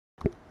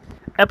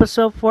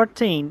Episode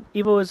 14,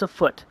 Evil is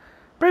Afoot.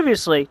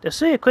 Previously, the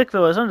city of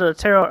Quickville was under the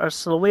terror of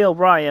Salweel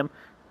Ryan.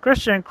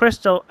 Christian,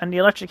 Crystal, and the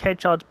Electric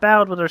Hedgehogs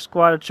bowed with their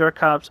squad of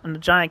jerk-hops and the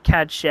giant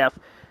Cad Chef.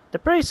 The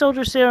pretty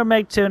soldier Sarah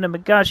Meg 2 and the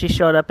Magashi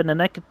showed up in the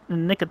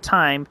nick of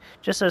time.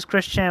 Just as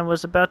Christian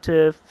was about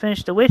to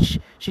finish the witch,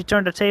 she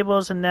turned the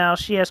tables and now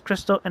she has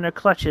Crystal in her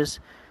clutches.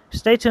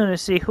 Stay tuned to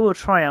see who will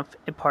triumph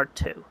in part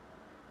 2.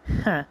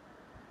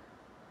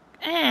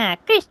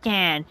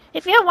 Christian,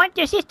 if you want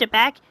your sister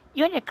back,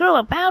 you and your crew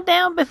will bow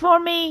down before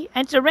me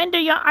and surrender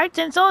your hearts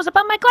and souls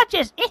upon my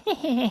clutches.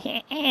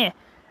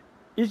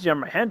 Easy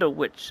on my handle,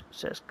 witch,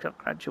 says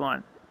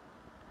Krajuan.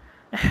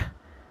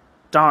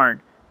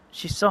 Darn,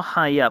 she's so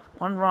high up.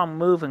 One wrong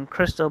move and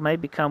Crystal may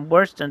become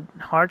worse than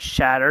heart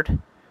shattered.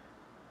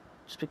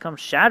 Just become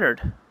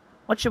shattered.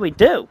 What should we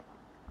do?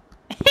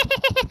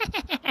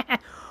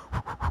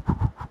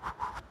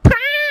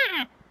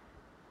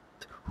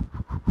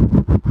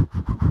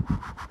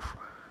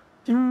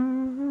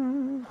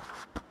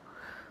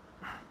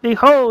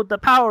 Behold the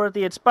power of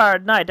the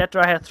inspired knight after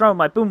I have thrown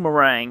my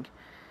boomerang.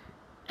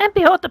 And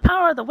behold the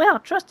power of the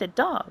well-trusted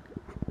dog.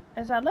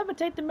 As I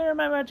levitate the mirror of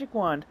my magic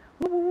wand.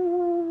 And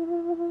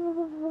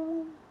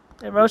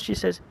Roshi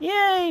says,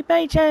 Yay,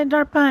 Pei-chan and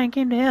Darkpine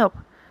came to help.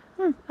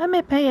 I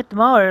met Pei at the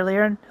mall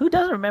earlier, and who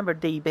doesn't remember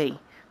DB?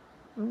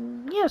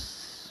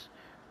 Yes.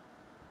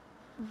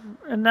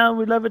 And now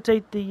we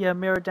levitate the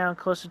mirror down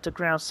closer to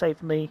ground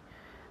safely.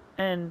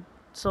 And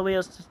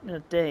Salweel's in a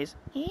daze.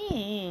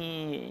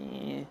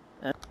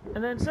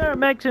 And then Sarah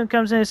Megtoon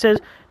comes in and says,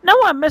 No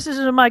one messes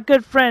with my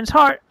good friend's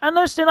heart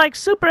unless they like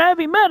super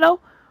heavy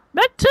metal.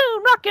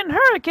 Megtoon rockin'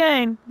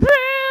 hurricane.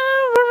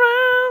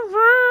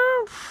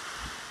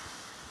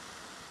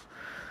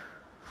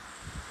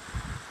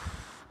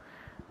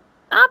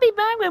 I'll be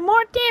back with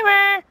more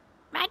terror.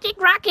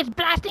 Magic rockets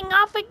blasting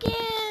off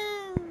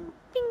again.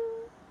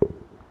 Ding.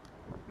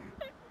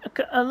 A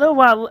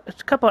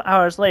couple of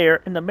hours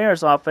later, in the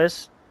mayor's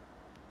office,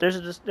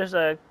 there's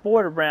a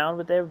board around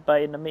with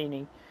everybody in the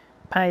meeting.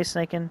 Pai's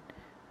thinking,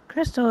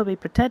 Crystal will be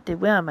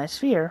protected well in my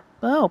sphere.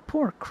 Oh,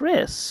 poor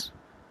Chris.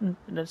 And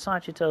then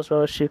Sanchi tells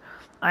Roshu,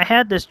 I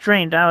had this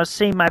dream that I was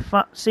seeing my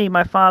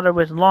father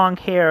with long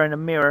hair in a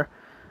mirror.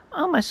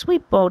 Oh, my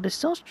sweet bolt is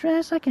so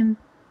stressed I can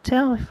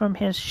tell from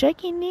his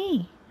shaky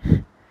knee.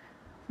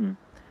 Then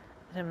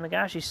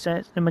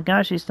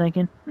Magashi's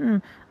thinking,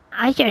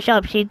 I just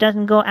hope she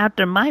doesn't go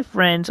after my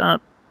friends on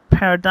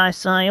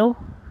Paradise Isle.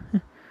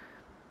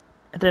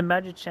 And then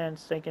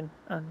Magic-chan's thinking,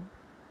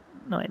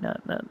 no,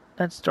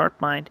 that's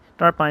Darkmind.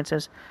 Darkmind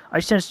says, I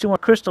sense 2 more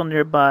crystal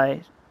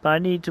nearby, but I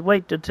need to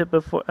wait until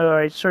before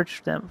I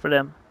search for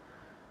them.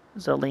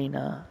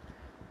 Zelina.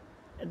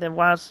 And then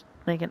Wild's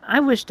thinking,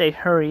 I wish they'd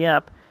hurry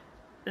up.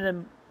 And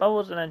then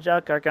Bubbles and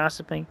Angelica are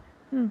gossiping.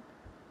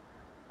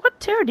 What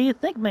terror do you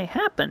think may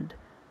happen?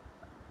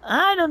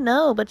 I don't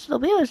know, but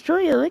Salweel is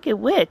truly a wicked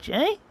witch,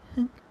 eh?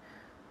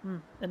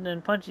 And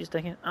then Punchy's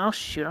thinking, oh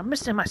shoot, I'm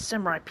missing my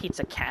samurai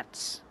pizza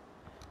cats.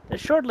 And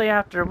shortly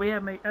after,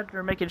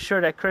 after making sure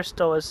that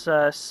Crystal is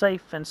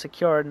safe and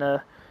secure in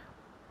the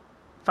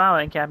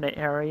filing cabinet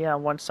area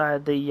on one side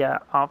of the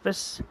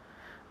office,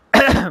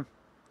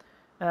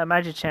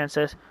 Magic-chan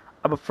says,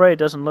 I'm afraid it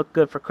doesn't look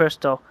good for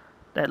Crystal.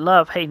 That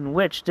love-hating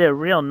witch did a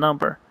real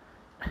number.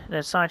 And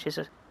then Sanchi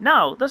says,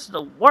 no, this is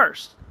the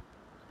worst.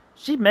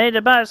 She made it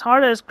about as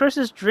hard as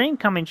Chris's dream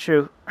coming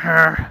true.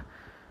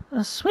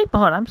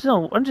 Sweetheart, I'm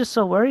just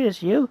so worried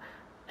as you,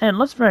 and it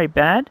looks very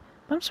bad.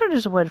 But I'm sure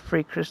there's a way to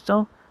free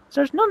Crystal. So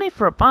there's no need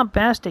for a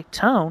bombastic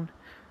tone.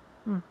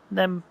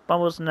 Then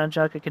Bubbles and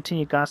Angelica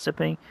continue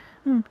gossiping.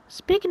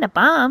 Speaking of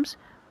bombs,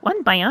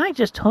 wasn't Bayai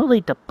just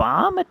totally the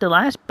bomb at the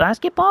last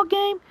basketball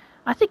game?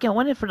 I think I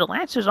went in for the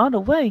Lancers all the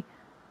way.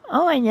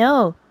 Oh, I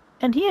know.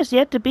 And he has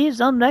yet to beat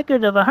his own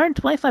record of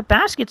 125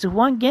 baskets in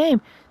one game.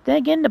 Then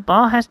again, the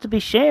ball has to be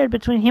shared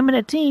between him and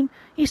the team.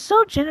 He's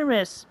so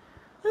generous.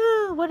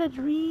 Oh, what a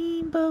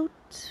dreamboat.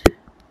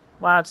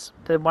 Wild's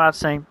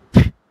saying,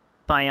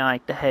 Bayai,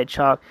 the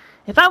hedgehog.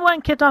 If I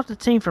wasn't kicked off the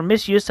team for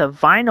misuse of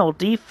vinyl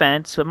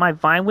defense with my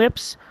vine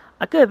whips,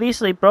 I could have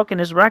easily broken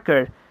his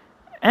record.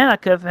 And I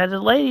could have had the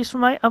ladies of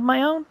my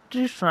own to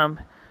choose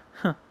from.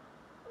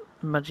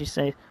 Mudgy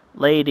says,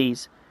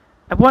 ladies.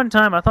 At one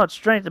time I thought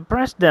strength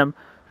impressed them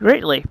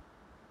greatly.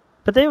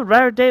 But they would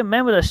rather date a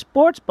man with a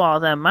sports ball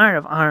than a mine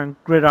of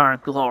gridiron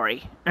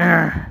glory.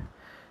 Then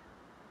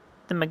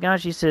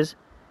Magashi says,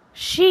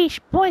 sheesh,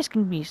 boys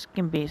can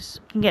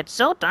get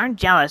so darn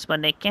jealous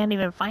when they can't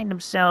even find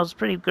themselves a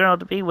pretty girl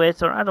to be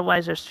with, or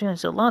otherwise they're feeling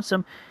so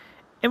lonesome.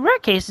 In rare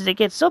cases, it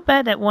gets so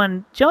bad that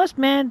one jealous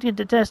man can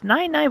detest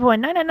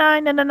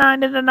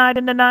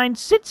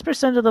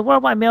 99.999999996% of the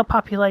worldwide male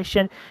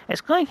population,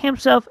 excluding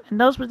himself and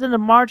those within the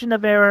margin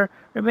of error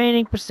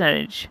remaining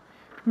percentage.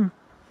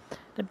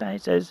 The guy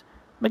says,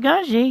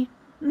 Magashi,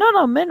 not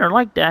all men are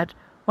like that.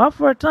 While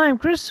for a time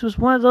Chris was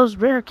one of those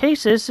rare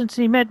cases since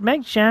he met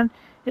Meg-chan,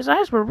 his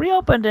eyes were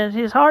reopened and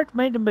his heart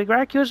made a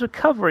miraculous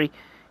recovery.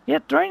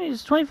 Yet during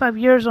his 25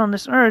 years on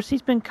this earth,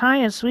 he's been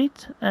kind and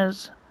sweet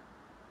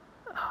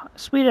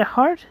at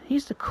heart.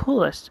 He's the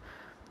coolest.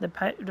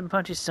 Then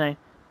Punchy's saying,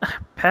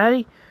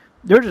 Patty,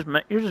 you're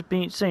just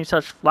being saying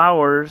such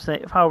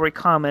flowery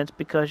comments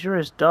because you're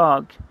his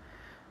dog.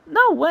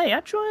 No way,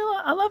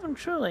 I love him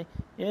truly.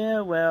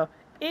 Yeah, well,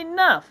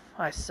 enough,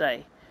 I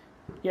say.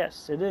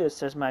 Yes, it is,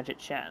 says Magic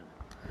Chan.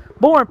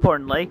 More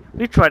importantly,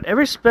 we tried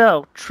every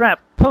spell, trap,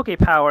 poke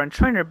power, and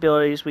trainer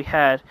abilities we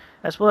had,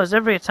 as well as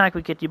every attack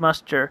we could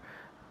muster,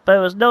 but it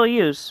was no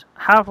use.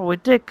 However, we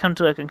did come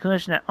to a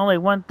conclusion that only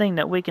one thing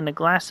that weakened the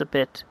glass a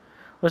bit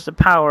was the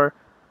power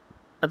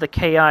of the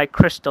KI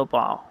Crystal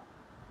Ball.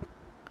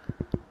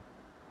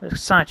 The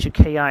Sonichu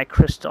KI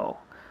Crystal.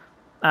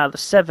 Out of the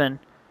 7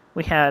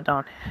 we had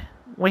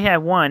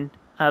one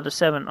out of the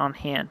 7 on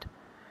hand.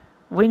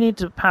 We need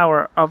the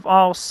power of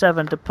all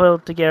 7 to pull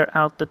together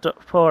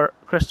pour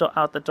crystal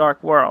out the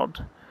dark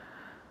world.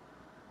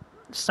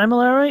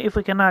 Similarly, if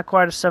we cannot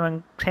acquire the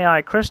 7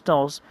 KI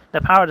crystals,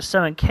 the power of the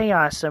 7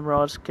 Chaos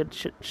Emeralds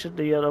should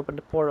be able to open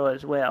the portal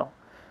as well.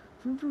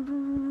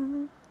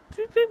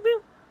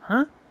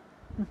 Huh?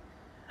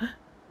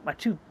 My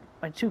two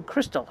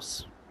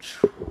crystals.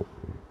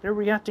 They're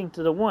reacting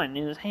to the one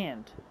in his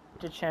hand.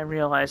 Chan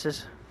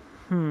realizes,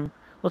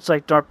 looks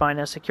like Darkbind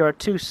has secured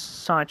 2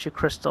 Sonichu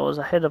crystals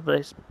ahead of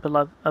us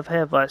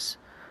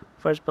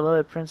for his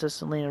beloved Princess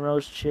Selena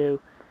Rosechew.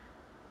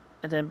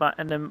 And then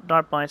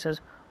Darkbind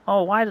says,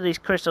 "Oh, why do these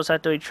crystals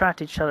have to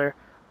attract each other?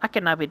 I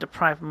cannot be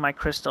deprived of my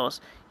crystals.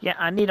 Yet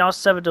I need all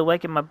 7 to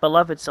awaken my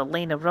beloved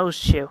Selena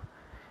Rosechew."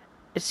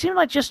 It seemed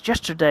like just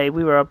yesterday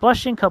we were a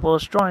blushing couple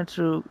strolling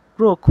through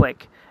real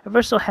quick,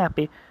 ever so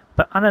happy,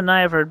 but on a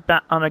night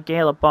on a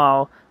gala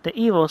ball, the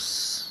evil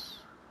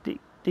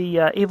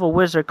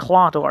wizard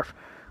Clawdorf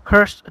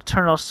cursed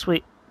eternal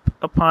sweep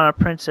upon our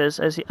princess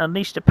as he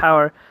unleashed the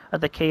power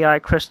of the KI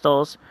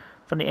crystals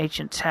from the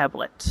ancient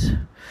tablet.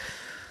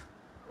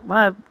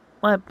 Why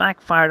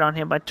backfired on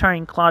him by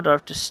turning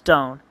Clawdorf to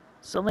stone.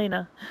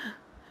 Selena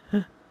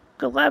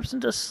collapsed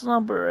into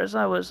slumber as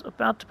I was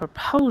about to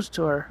propose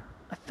to her.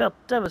 I felt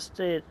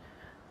devastated.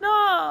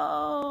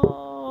 No!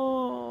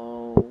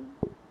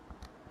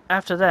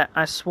 After that,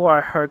 I swore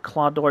I heard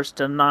Clawdorf's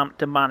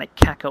demonic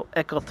cackle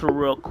echo through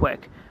real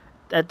quick.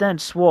 I then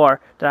swore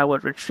that I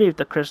would retrieve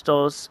the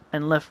crystals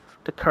and lift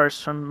the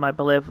curse from my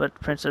beloved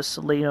Princess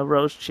Selena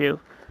Rosechew.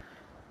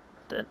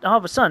 Then all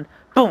of a sudden,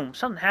 boom!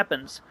 Something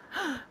happens.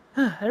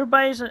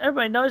 Everybody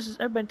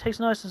takes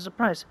notice and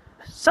surprise.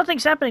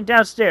 Something's happening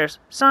downstairs.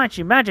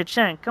 Sonichu, Magic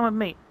Chan, come with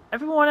me.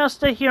 Everyone else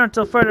stay here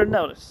until further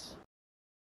notice.